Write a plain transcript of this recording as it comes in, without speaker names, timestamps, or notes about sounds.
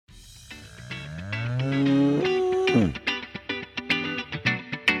What's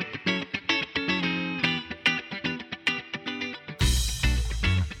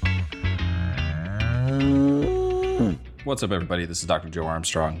up, everybody? This is Dr. Joe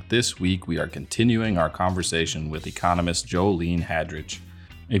Armstrong. This week, we are continuing our conversation with economist Joleen Hadrich.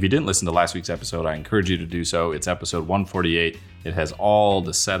 If you didn't listen to last week's episode, I encourage you to do so. It's episode 148. It has all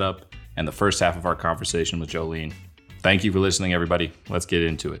the setup and the first half of our conversation with Joleen. Thank you for listening, everybody. Let's get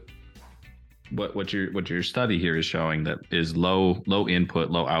into it. What your study here is showing that is low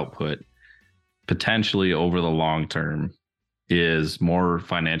input, low output, potentially over the long term, is more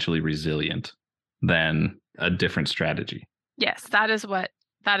financially resilient than a different strategy. Yes, that is what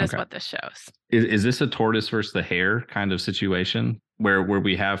this shows. Is this a tortoise versus the hare kind of situation where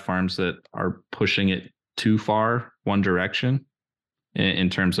we have farms that are pushing it too far one direction in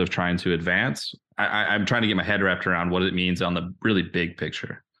terms of trying to advance? I'm trying to get my head wrapped around what it means on the really big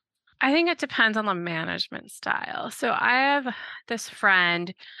picture. I think it depends on the management style. So I have this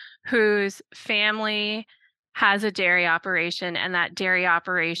friend whose family has a dairy operation, and that dairy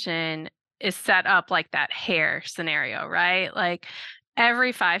operation is set up like that hare scenario, right? Like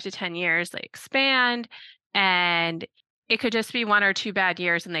every 5 to 10 years they expand, and it could just be 1 or 2 bad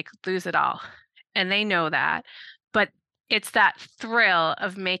years and they could lose it all. And they know that. But it's that thrill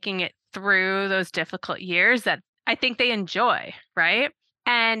of making it through those difficult years that I think they enjoy, right?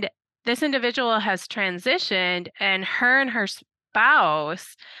 And this individual has transitioned, and her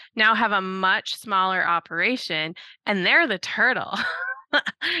spouse now have a much smaller operation, and they're the turtle.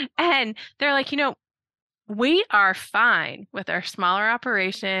 And they're like, we are fine with our smaller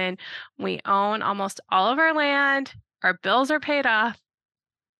operation. We own almost all of our land. Our bills are paid off.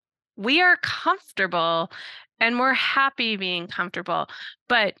 We are comfortable, and we're happy being comfortable.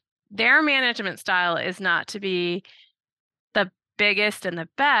 But their management style is not to be the biggest and the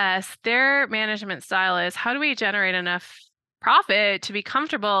best. Their management style is, how do we generate enough profit to be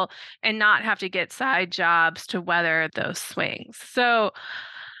comfortable and not have to get side jobs to weather those swings? So,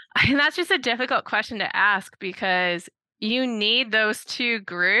 and that's just a difficult question to ask, because you need those two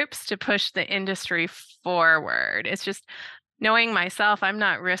groups to push the industry forward. It's just, knowing myself, I'm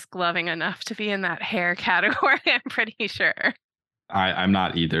not risk loving enough to be in that hare category, I'm pretty sure. I'm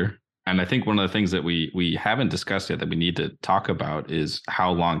not either. And I think one of the things that we haven't discussed yet that we need to talk about is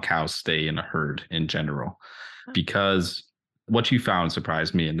how long cows stay in a herd in general. Because what you found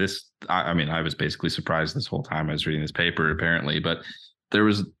surprised me. And this, I mean, I was basically surprised this whole time I was reading this paper, apparently, but there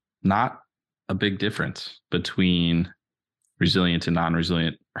was not a big difference between resilient and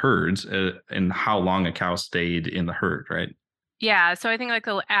non-resilient herds and how long a cow stayed in the herd, right? Yeah, so I think like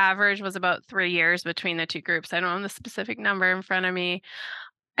the average was about 3 years between the two groups. I don't have the specific number in front of me.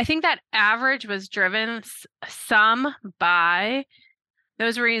 I think that average was driven some by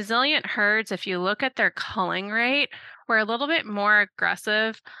those resilient herds. If you look at their culling rate, were a little bit more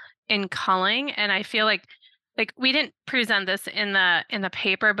aggressive in culling. And I feel like we didn't present this in the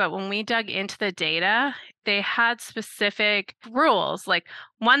paper, but when we dug into the data, they had specific rules. Like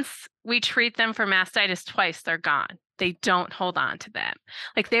once we treat them for mastitis twice, they're gone. They don't hold on to them.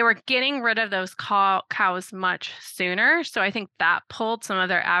 Like they were getting rid of those cows much sooner. So I think that pulled some of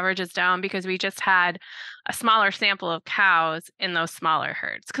their averages down, because we just had a smaller sample of cows in those smaller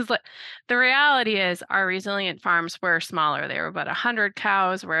herds. Because the reality is our resilient farms were smaller. They were about 100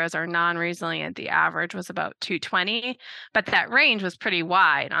 cows, whereas our non-resilient, the average was about 220. But that range was pretty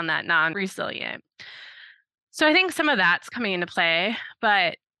wide on that non-resilient. So I think some of that's coming into play.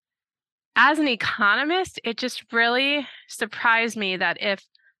 But as an economist, it just really surprised me that if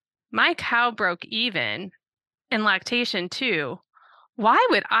my cow broke even in lactation too, why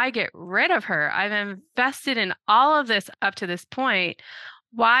would I get rid of her? I've invested in all of this up to this point.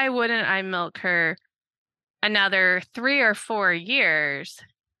 Why wouldn't I milk her another 3 or 4 years?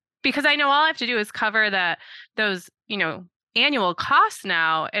 Because I know all I have to do is cover those annual costs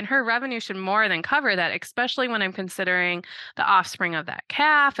now, and her revenue should more than cover that, especially when I'm considering the offspring of that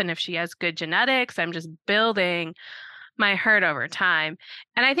calf. And if she has good genetics, I'm just building my herd over time.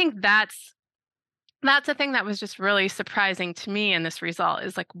 And I think that's a thing that was just really surprising to me in this result,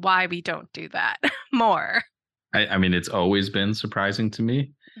 is like why we don't do that more. I mean, it's always been surprising to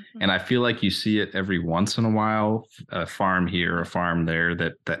me. Mm-hmm. And I feel like you see it every once in a while, a farm here, a farm there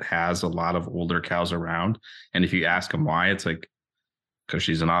that has a lot of older cows around. And if you ask them why, it's like, because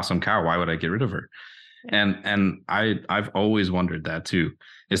she's an awesome cow. Why would I get rid of her? Yeah. And I've always wondered that too,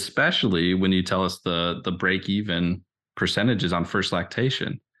 especially when you tell us the break even percentages on first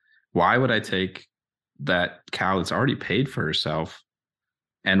lactation. Why would I take that cow that's already paid for herself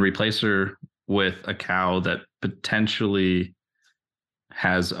and replace her with a cow that potentially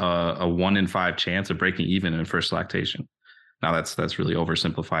has a 1 in 5 chance of breaking even in first lactation. Now that's really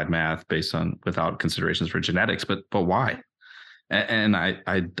oversimplified math based on without considerations for genetics, but why? And I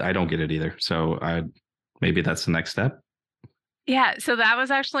don't get it either. So maybe that's the next step. Yeah, so that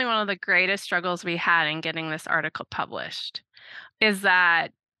was actually one of the greatest struggles we had in getting this article published, is that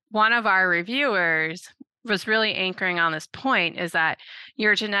one of our reviewers was really anchoring on this point, is that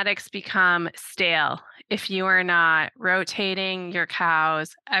your genetics become stale if you are not rotating your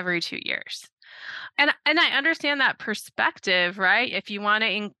cows every 2 years. And I understand that perspective, right? If you want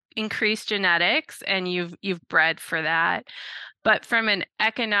to increase genetics and you've bred for that. But from an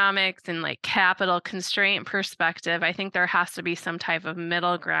economics and like capital constraint perspective, I think there has to be some type of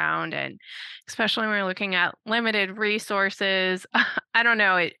middle ground. And especially when we're looking at limited resources, I don't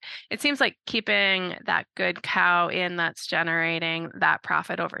know. It seems like keeping that good cow in that's generating that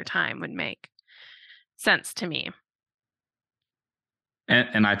profit over time would make sense to me.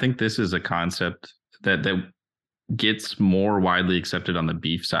 And I think this is a concept that gets more widely accepted on the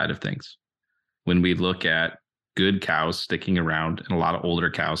beef side of things. When we look at good cows sticking around and a lot of older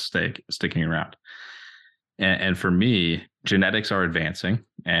cows sticking around. And for me, genetics are advancing.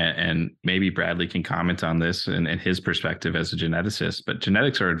 And maybe Bradley can comment on this and his perspective as a geneticist, but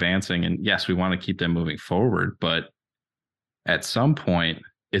genetics are advancing. And yes, we want to keep them moving forward. But at some point,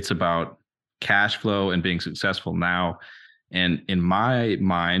 it's about cash flow and being successful now. And in my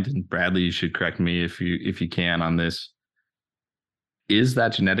mind, and Bradley, you should correct me if you can on this, is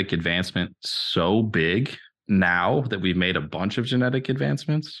that genetic advancement so big now that we've made a bunch of genetic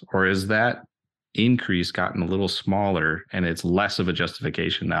advancements, or is that increase gotten a little smaller and it's less of a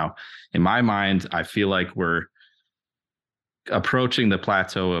justification now? In my mind, I feel like we're approaching the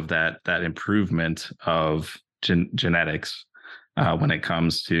plateau of that improvement of genetics when it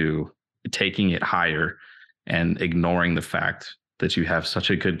comes to taking it higher and ignoring the fact that you have such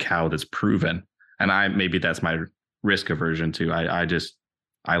a good cow that's proven. And maybe that's my risk aversion too.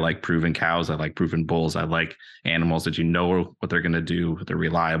 I like proven cows. I like proven bulls. I like animals that you know what they're going to do. They're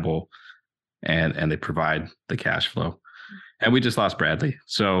reliable, and they provide the cash flow. And we just lost Bradley,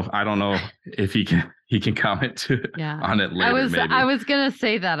 so I don't know if he can comment on it later. I was gonna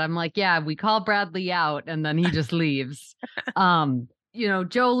say that. I'm like, yeah, we call Bradley out, and then he just leaves.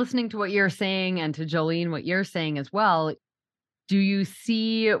 Joe, listening to what you're saying, and to Joleen, what you're saying as well. Do you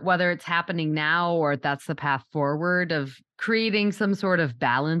see whether it's happening now or that's the path forward of creating some sort of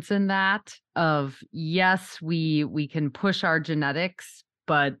balance in that? Of yes, we can push our genetics,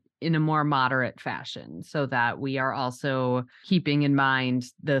 but in a more moderate fashion, so that we are also keeping in mind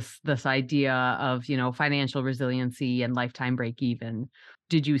this idea of, financial resiliency and lifetime break even.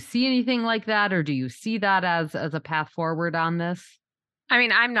 Did you see anything like that, or do you see that as a path forward on this? I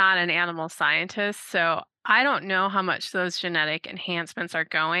mean, I'm not an animal scientist, so I don't know how much those genetic enhancements are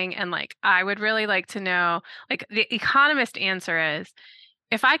going. And I would really like to know, the economist answer is,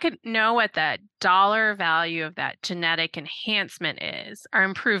 if I could know what that dollar value of that genetic enhancement is, or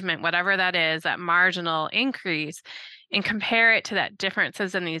improvement, whatever that is, that marginal increase, and compare it to that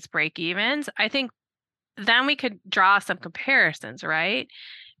differences in these break evens, I think then we could draw some comparisons, right?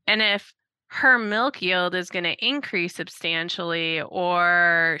 And if her milk yield is going to increase substantially,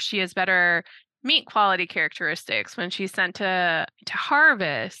 or she has better meat quality characteristics when she's sent to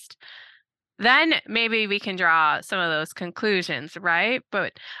harvest, then maybe we can draw some of those conclusions, right?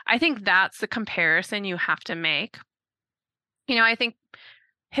 But I think that's the comparison you have to make. I think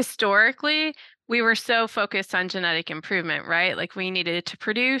historically we were so focused on genetic improvement, right? Like we needed to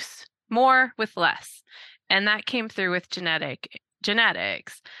produce more with less. And that came through with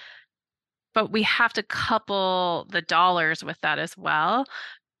genetics. But we have to couple the dollars with that as well.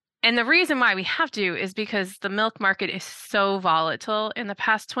 And the reason why we have to is because the milk market is so volatile in the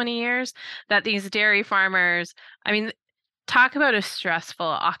past 20 years that these dairy farmers, I mean, talk about a stressful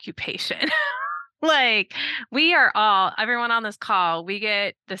occupation. Everyone on this call, we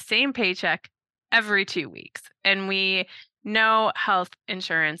get the same paycheck every 2 weeks, and we know health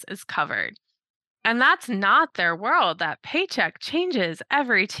insurance is covered. And that's not their world. That paycheck changes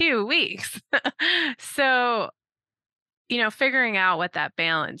every 2 weeks. So, figuring out what that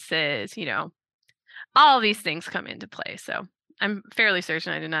balance is, all of these things come into play. So I'm fairly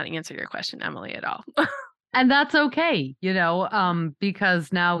certain I did not answer your question, Emily, at all. And that's okay,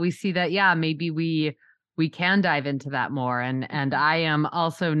 because now we see that, yeah, maybe we can dive into that more. And I am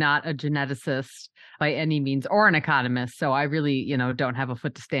also not a geneticist by any means, or an economist. So I really, don't have a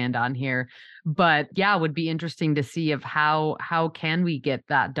foot to stand on here. But yeah, it would be interesting to see of how can we get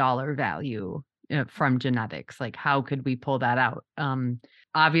that dollar value from genetics? Like, how could we pull that out?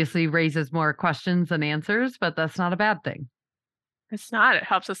 Obviously raises more questions than answers, but that's not a bad thing. It's not. It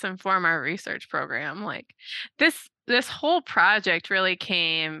helps us inform our research program. Like this whole project really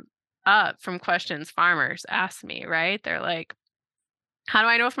came up from questions farmers asked me, right? They're like, how do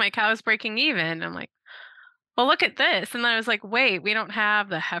I know if my cow is breaking even? I'm like, well, look at this. And then I was like, wait, we don't have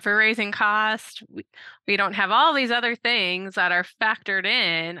the heifer raising cost. We don't have all these other things that are factored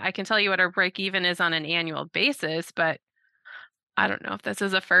in. I can tell you what our break even is on an annual basis, but I don't know if this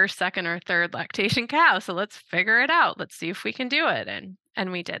is a first, second, or third lactation cow. So let's figure it out. Let's see if we can do it.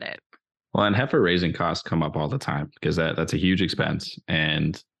 And we did it. Well, and heifer raising costs come up all the time because that's a huge expense.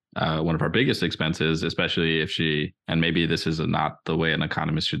 And one of our biggest expenses, especially if and maybe this is not the way an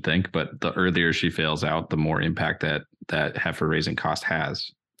economist should think, but the earlier she fails out, the more impact that heifer raising cost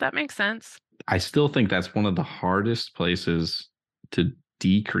has. That makes sense. I still think that's one of the hardest places to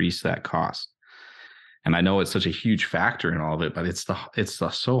decrease that cost. And I know it's such a huge factor in all of it, but it's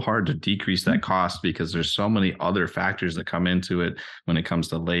so hard to decrease that cost because there's so many other factors that come into it when it comes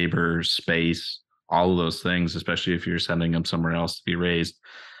to labor, space, all of those things, especially if you're sending them somewhere else to be raised.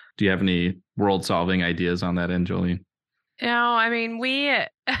 Do you have any world-solving ideas on that end, Joleen? I mean,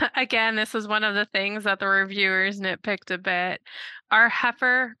 again, this is one of the things that the reviewers nitpicked a bit. Our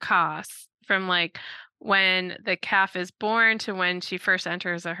heifer costs from like when the calf is born to when she first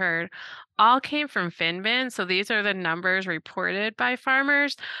enters a herd all came from FinBin. So these are the numbers reported by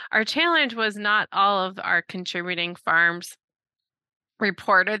farmers. Our challenge was not all of our contributing farms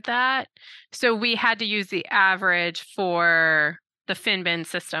reported that. So we had to use the average for the FinBin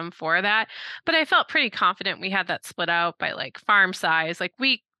system for that. But I felt pretty confident we had that split out by like farm size. Like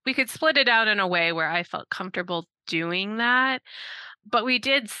we could split it out in a way where I felt comfortable doing that. But we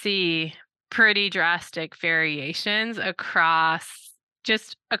did see pretty drastic variations across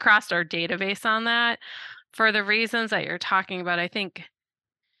our database on that. For the reasons that you're talking about, I think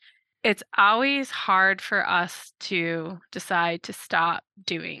it's always hard for us to decide to stop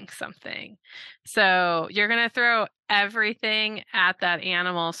doing something. So you're going to throw everything at that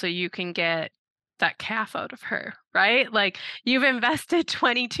animal so you can get that calf out of her, right? Like you've invested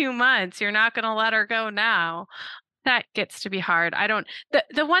 22 months. You're not going to let her go now. That gets to be hard.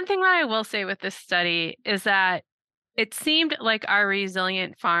 The one thing that I will say with this study is that it seemed like our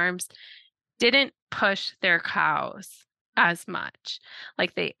resilient farms didn't push their cows as much.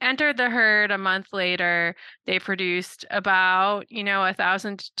 Like they entered the herd a month later, they produced about,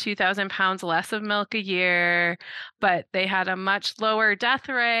 1,000 to 2,000 pounds less of milk a year, but they had a much lower death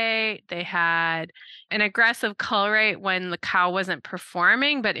rate. They had an aggressive cull rate when the cow wasn't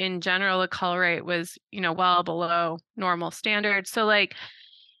performing, but in general, the cull rate was, well below normal standards. So like,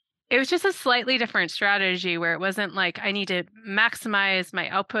 it was just a slightly different strategy where it wasn't like I need to maximize my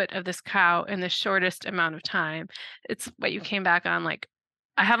output of this cow in the shortest amount of time. It's what you came back on, like,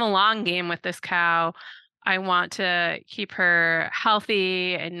 I have a long game with this cow. I want to keep her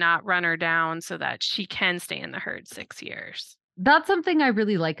healthy and not run her down so that she can stay in the herd 6 years. That's something I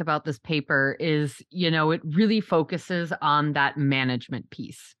really like about this paper is, it really focuses on that management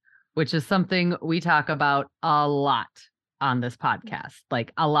piece, which is something we talk about a lot on this podcast,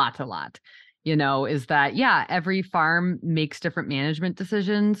 like a lot, is that, every farm makes different management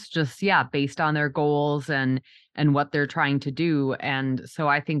decisions, just, based on their goals and what they're trying to do. And so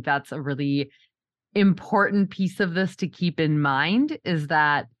I think that's a really important piece of this to keep in mind is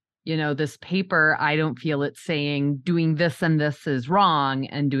that, this paper, I don't feel it's saying doing this and this is wrong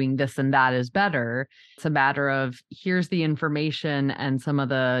and doing this and that is better. It's a matter of here's the information and some of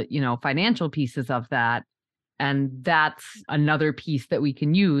the, financial pieces of that. And that's another piece that we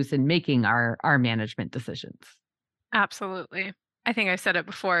can use in making our management decisions. Absolutely. I think I said it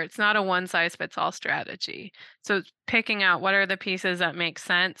before. It's not a one size fits all strategy. So it's picking out what are the pieces that make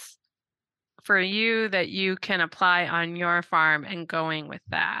sense for you that you can apply on your farm and going with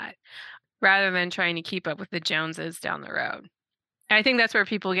that rather than trying to keep up with the Joneses down the road. And I think that's where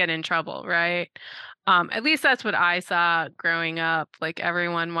people get in trouble, right? At least that's what I saw growing up. Like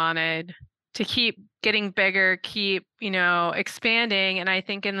everyone wanted to keep getting bigger, keep, expanding. And I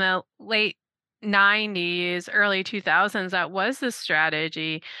think in the late 90s, early 2000s, that was the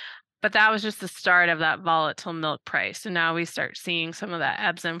strategy. But that was just the start of that volatile milk price. And now we start seeing some of that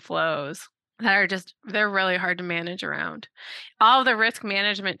ebbs and flows that are they're really hard to manage around. All of the risk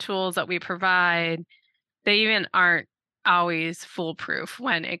management tools that we provide, they even aren't always foolproof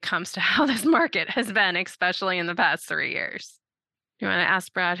when it comes to how this market has been, especially in the past 3 years. You want to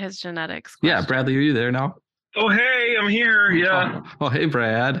ask Brad his genetics question? Yeah, Bradley, are you there now? Oh, hey, I'm here. Yeah. Oh, hey,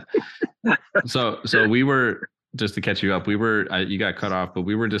 Brad. So we were, just to catch you up, you got cut off, but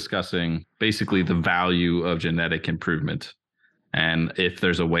we were discussing basically the value of genetic improvement and if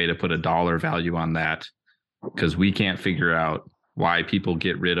there's a way to put a dollar value on that, because we can't figure out why people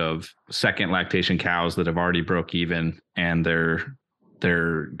get rid of second lactation cows that have already broke even and they're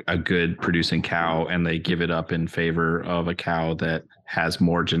a good producing cow, and they give it up in favor of a cow that has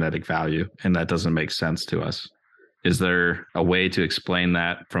more genetic value, and that doesn't make sense to us. Is there a way to explain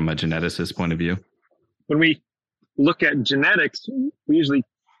that from a geneticist point of view? When we look at genetics, we usually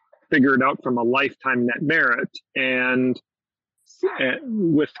figure it out from a lifetime net merit, and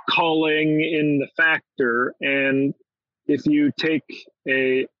with culling in the factor. And if you take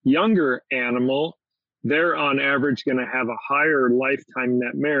a younger animal, they're on average going to have a higher lifetime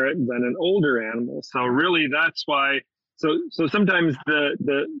net merit than an older animal. So really that's why, so sometimes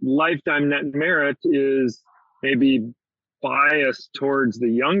the lifetime net merit is maybe biased towards the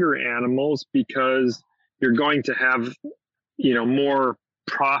younger animals because you're going to have, more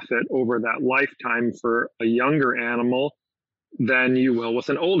profit over that lifetime for a younger animal than you will with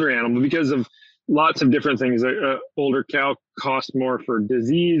an older animal because of lots of different things. Older cow costs more for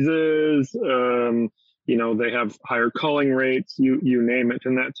diseases. They have higher culling rates, you name it,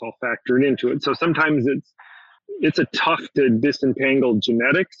 and that's all factored into it. So sometimes it's a tough to disentangle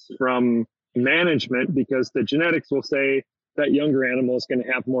genetics from management because the genetics will say that younger animal is going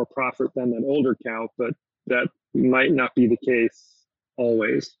to have more profit than an older cow, but that might not be the case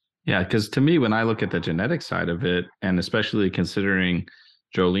always. Yeah, because to me, when I look at the genetic side of it, and especially considering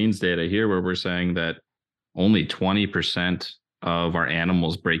Joleen's data here, where we're saying that only 20% of our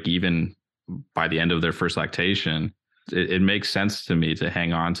animals break even by the end of their first lactation, it makes sense to me to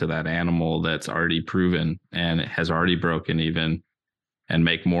hang on to that animal that's already proven and has already broken even and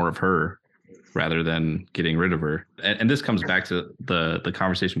make more of her rather than getting rid of her. And this comes back to the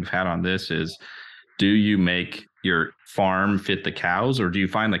conversation we've had on this is, do you make your farm fit the cows, or do you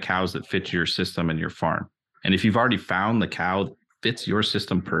find the cows that fit your system and your farm? And if you've already found the cow that fits your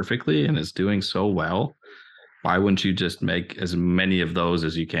system perfectly and is doing so well, why wouldn't you just make as many of those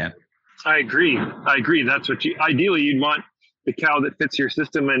as you can? I agree. That's what ideally you'd want the cow that fits your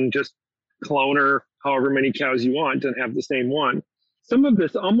system and just clone her however many cows you want and have the same one. Some of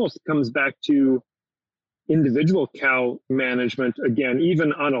this almost comes back to individual cow management again,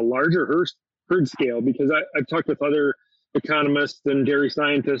 even on a larger herd scale, because I've talked with other economists and dairy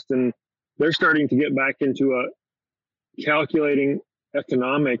scientists, and they're starting to get back into calculating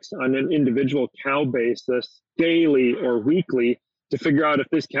economics on an individual cow basis daily or weekly to figure out if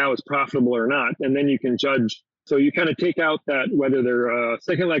this cow is profitable or not. And then you can judge. So you kind of take out that whether they're a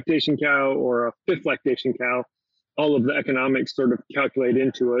second lactation cow or a fifth lactation cow, all of the economics sort of calculate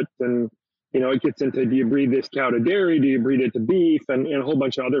into it. And, it gets into, do you breed this cow to dairy? Do you breed it to beef? And a whole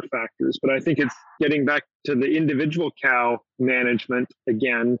bunch of other factors. But I think it's getting back to the individual cow management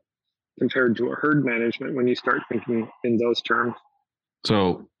again, compared to a herd management when you start thinking in those terms.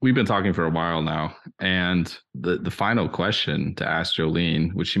 So we've been talking for a while now, and the final question to ask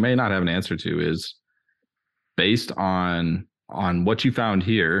Joleen, which she may not have an answer to, is based on what you found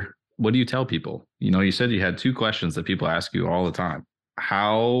here, what do you tell people? You said you had 2 questions that people ask you all the time.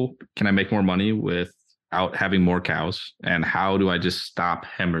 How can I make more money without having more cows? And how do I just stop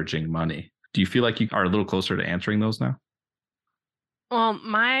hemorrhaging money? Do you feel like you are a little closer to answering those now? Well,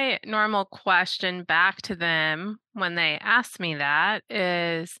 my normal question back to them when they ask me that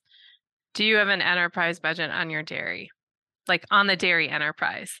is, do you have an enterprise budget on your dairy? Like on the dairy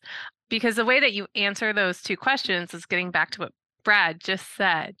enterprise? Because the way that you answer those 2 questions is getting back to what Brad just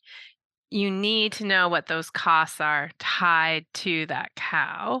said. You need to know what those costs are tied to that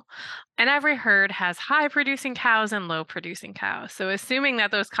cow. And every herd has high producing cows and low producing cows. So assuming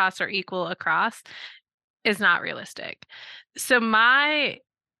that those costs are equal across is not realistic. So my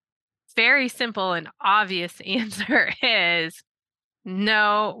very simple and obvious answer is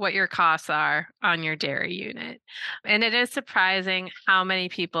know what your costs are on your dairy unit. And it is surprising how many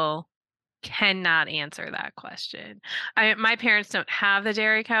people cannot answer that question. My parents don't have the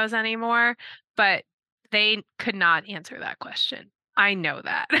dairy cows anymore, but they could not answer that question. I know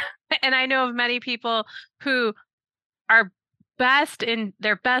that. And I know of many people who are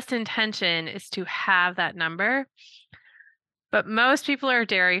their best intention is to have that number. But most people are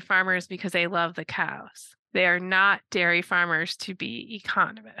dairy farmers because they love the cows. They are not dairy farmers to be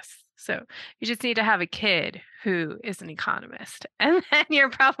economists. So you just need to have a kid who is an economist, and then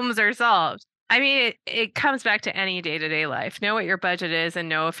your problems are solved. I mean, it comes back to any day-to-day life. Know what your budget is and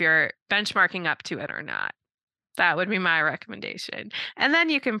know if you're benchmarking up to it or not. That would be my recommendation. And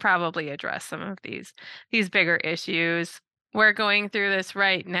then you can probably address some of these bigger issues. We're going through this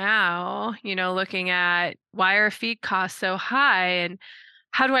right now, looking at why are feed costs so high and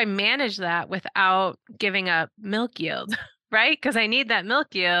how do I manage that without giving up milk yield? right? Because I need that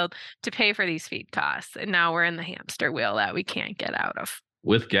milk yield to pay for these feed costs. And now we're in the hamster wheel that we can't get out of.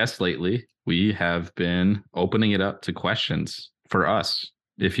 With guests lately, we have been opening it up to questions for us.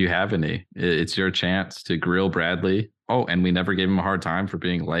 If you have any, it's your chance to grill Bradley. Oh, and we never gave him a hard time for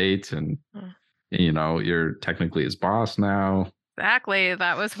being late. And, you're technically his boss now. Exactly.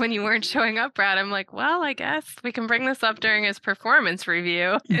 That was when you weren't showing up, Brad. I'm like, well, I guess we can bring this up during his performance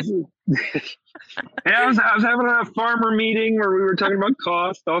review. I was having a farmer meeting where we were talking about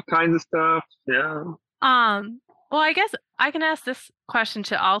cost, all kinds of stuff. Yeah. Well, I guess I can ask this question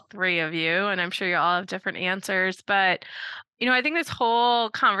to all three of you, and I'm sure you all have different answers. But, I think this whole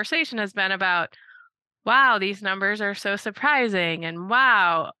conversation has been about, wow, these numbers are so surprising. And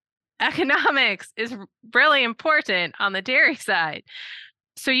wow, economics is really important on the dairy side.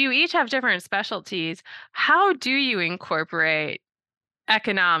 So you each have different specialties. How do you incorporate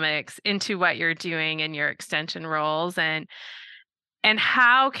economics into what you're doing in your extension roles, and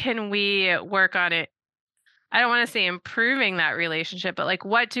how can we work on it? I don't want to say improving that relationship, but like,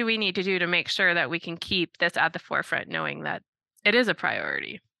 what do we need to do to make sure that we can keep this at the forefront, knowing that it is a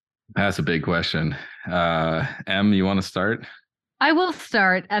priority? That's a big question. Em, you want to start? I will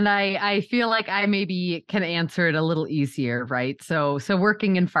start, and I feel like I maybe can answer it a little easier, right? So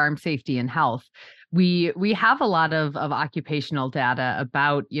working in farm safety and health, we have a lot of occupational data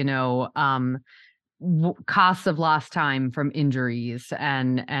about, costs of lost time from injuries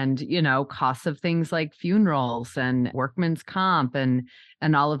and costs of things like funerals and workman's comp and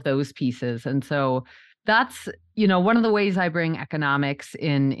all of those pieces. And so that's one of the ways I bring economics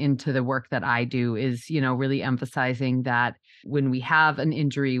into the work that I do is really emphasizing that when we have an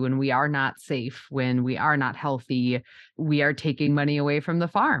injury, when we are not safe, when we are not healthy, we are taking money away from the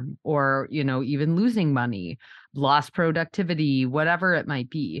farm, or even losing money, lost productivity, whatever it might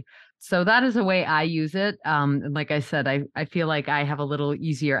be. So that is a way I use it. And like I said, I feel like I have a little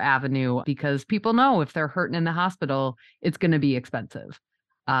easier avenue because people know if they're hurting in the hospital, it's going to be expensive.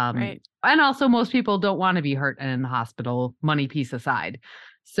 Right. And also most people don't want to be hurt in the hospital, money piece aside.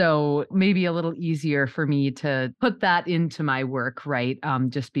 So maybe a little easier for me to put that into my work, right?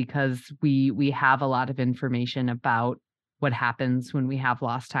 Just because we have a lot of information about what happens when we have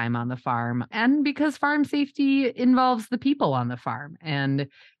lost time on the farm, and because farm safety involves the people on the farm. And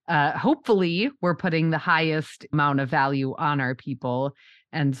hopefully we're putting the highest amount of value on our people.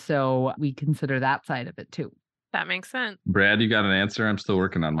 And so we consider that side of it too. That makes sense. Brad, you got an answer? I'm still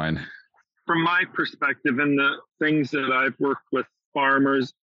working on mine. From my perspective and the things that I've worked with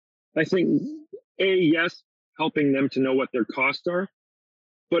farmers, I think, yes, helping them to know what their costs are,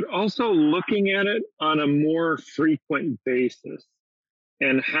 but also looking at it on a more frequent basis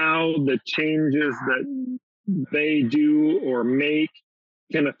and how the changes that they do or make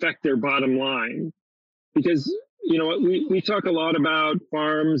can affect their bottom line. Because, we talk a lot about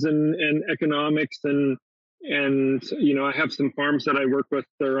farms and economics and I have some farms that I work with.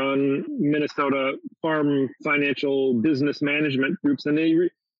 They're on Minnesota farm financial business management groups, and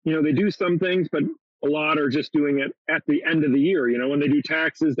they do some things, but a lot are just doing it at the end of the year. When they do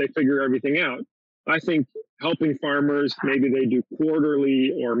taxes, they figure everything out. I think helping farmers, maybe they do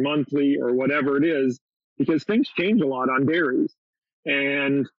quarterly or monthly or whatever it is, because things change a lot on dairies.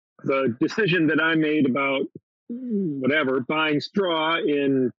 And the decision that I made about buying straw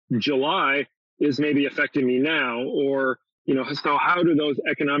in July is maybe affecting me now, or, so how do those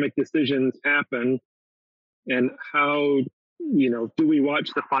economic decisions happen, and how, do we watch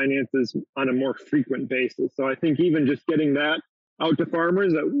the finances on a more frequent basis? So I think even just getting that out to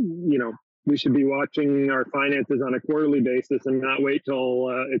farmers, that, we should be watching our finances on a quarterly basis and not wait till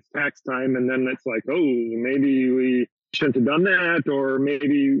it's tax time. And then it's like, oh, maybe we shouldn't have done that. Or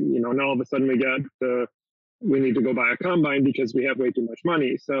maybe, now all of a sudden we need to go buy a combine because we have way too much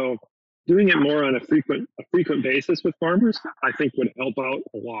money. So doing it more on a frequent basis with farmers, I think would help out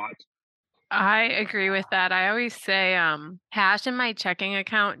a lot. I agree with that. I always say cash in my checking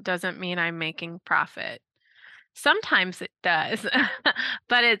account doesn't mean I'm making profit. Sometimes it does,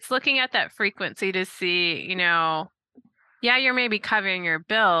 but it's looking at that frequency to see, yeah, you're maybe covering your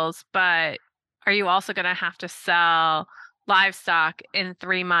bills, but are you also going to have to sell livestock in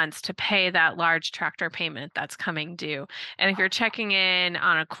 3 months to pay that large tractor payment that's coming due? And if you're checking in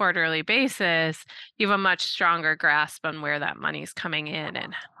on a quarterly basis, you have a much stronger grasp on where that money's coming in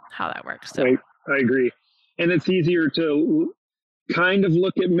and how that works. So. I agree. And it's easier to kind of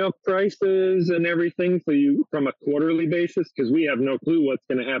look at milk prices and everything from a quarterly basis, because we have no clue what's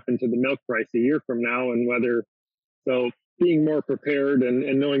going to happen to the milk price a year from now, and so being more prepared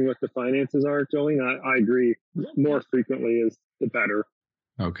and knowing what the finances are, Joleen, I agree. More frequently is the better.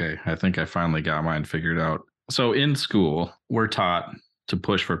 Okay, I think I finally got mine figured out. So in school, we're taught to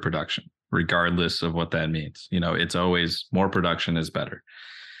push for production, regardless of what that means. It's always more production is better.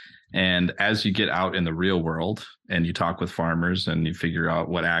 And as you get out in the real world and you talk with farmers and you figure out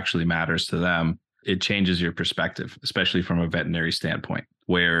what actually matters to them, it changes your perspective, especially from a veterinary standpoint,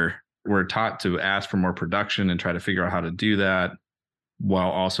 where we're taught to ask for more production and try to figure out how to do that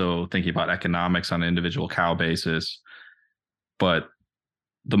while also thinking about economics on an individual cow basis. But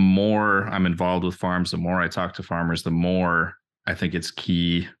the more I'm involved with farms, the more I talk to farmers, the more I think it's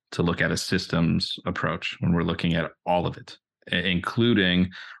key to look at a systems approach when we're looking at all of it, including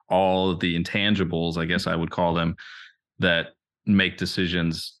all of the intangibles, I guess I would call them, that make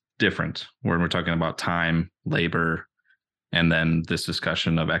decisions different when we're talking about time, labor, and then this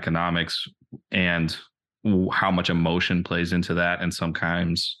discussion of economics and how much emotion plays into that, and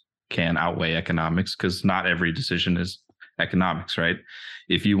sometimes can outweigh economics, because not every decision is economics, right?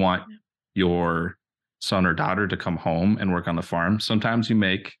 If you want your son or daughter to come home and work on the farm, sometimes you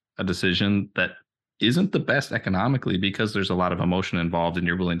make a decision that isn't the best economically because there's a lot of emotion involved and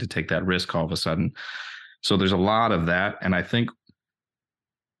you're willing to take that risk all of a sudden. So there's a lot of that. And I think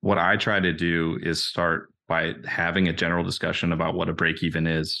what I try to do is start by having a general discussion about what a break even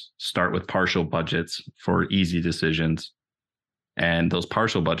is. Start with partial budgets for easy decisions. And those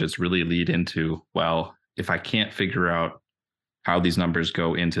partial budgets really lead into, well, if I can't figure out how these numbers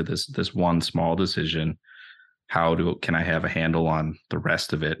go into this one small decision, can I have a handle on the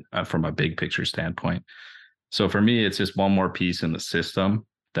rest of it from a big picture standpoint? So for me, it's just one more piece in the system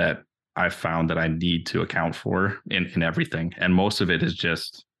that I've found that I need to account for in everything. And most of it is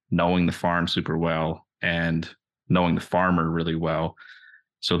just knowing the farm super well and knowing the farmer really well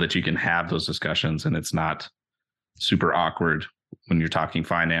so that you can have those discussions and it's not super awkward when you're talking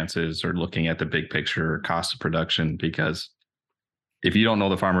finances or looking at the big picture or cost of production. Because if you don't know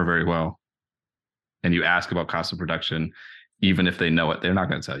the farmer very well and you ask about cost of production, even if they know it, they're not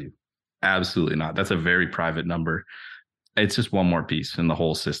going to tell you. Absolutely not. That's a very private number. It's just one more piece in the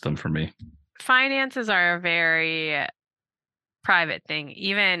whole system for me. Finances are a very private thing.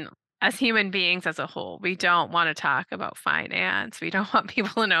 Even as human beings as a whole, we don't want to talk about finance. We don't want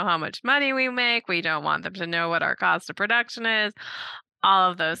people to know how much money we make. We don't want them to know what our cost of production is,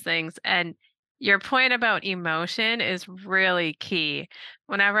 all of those things. And your point about emotion is really key.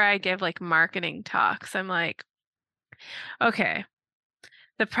 Whenever I give like marketing talks, I'm like, okay,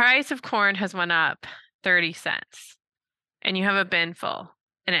 the price of corn has went up 30 cents and you have a bin full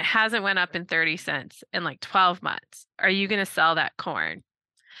and it hasn't went up in 30 cents in like 12 months. Are you going to sell that corn?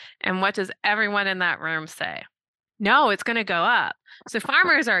 And what does everyone in that room say? No, it's going to go up. So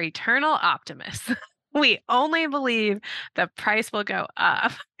farmers are eternal optimists. We only believe the price will go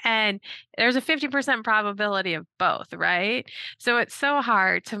up. And there's a 50% probability of both, right? So it's so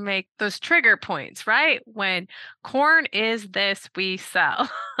hard to make those trigger points, right? When corn is this, we sell.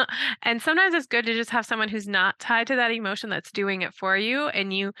 And sometimes it's good to just have someone who's not tied to that emotion that's doing it for you,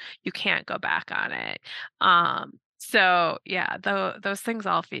 and you can't go back on it. So yeah, those things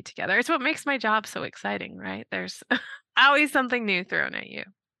all feed together. It's what makes my job so exciting, right? There's always something new thrown at you.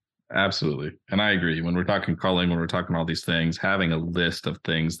 Absolutely. And I agree. When we're talking culling, when we're talking all these things, having a list of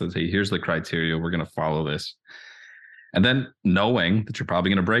things that say, here's the criteria, we're going to follow this. And then knowing that you're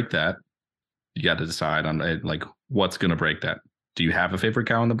probably going to break that, you got to decide on like what's going to break that. Do you have a favorite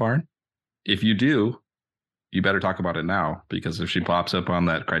cow in the barn? If you do, you better talk about it now, because if she pops up on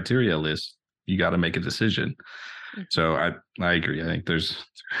that criteria list, you got to make a decision. Mm-hmm. So I agree. I think there's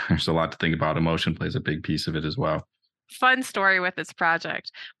a lot to think about. Emotion plays a big piece of it as well. Fun story with this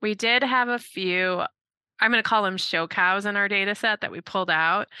project. We did have a few, I'm going to call them show cows in our data set that we pulled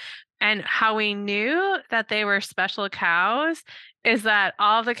out. And how we knew that they were special cows is that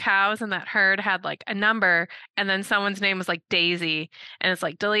all the cows in that herd had like a number, and then someone's name was like Daisy. And it's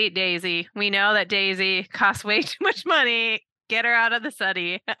like, delete Daisy. We know that Daisy costs way too much money. Get her out of the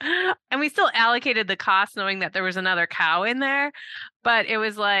study. And we still allocated the cost knowing that there was another cow in there. But it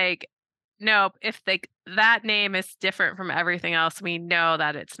was like, nope, if that name is different from everything else, we know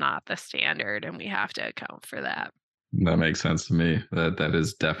that it's not the standard and we have to account for that. That makes sense to me. That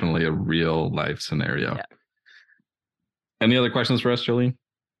is definitely a real life scenario. Yeah. Any other questions for us, Joleen?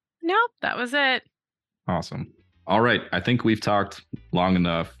 Nope, that was it. Awesome. All right. I think we've talked long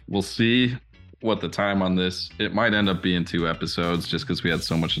enough. We'll see what the time on this. It might end up being 2 episodes just because we had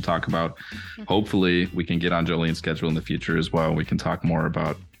so much to talk about. Hopefully we can get on Joleen's schedule in the future as well. We can talk more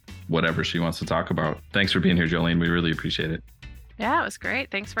about whatever she wants to talk about. Thanks for being here, Joleen. We really appreciate it. Yeah, it was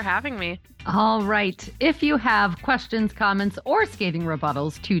great. Thanks for having me. All right. If you have questions, comments, or scathing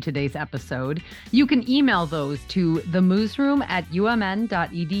rebuttals to today's episode, you can email those to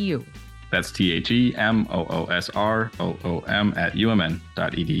themoosroom@umn.edu. That's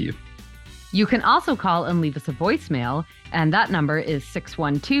THEMOOSROOM@umn.edu. You can also call and leave us a voicemail, and that number is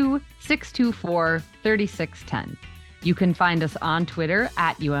 612-624-3610. You can find us on Twitter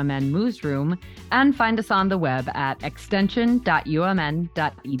at UMN Moosroom and find us on the web at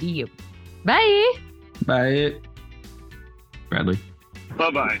extension.umn.edu. Bye! Bye. Bradley.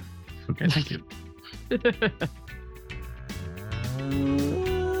 Bye-bye. Okay, thank you.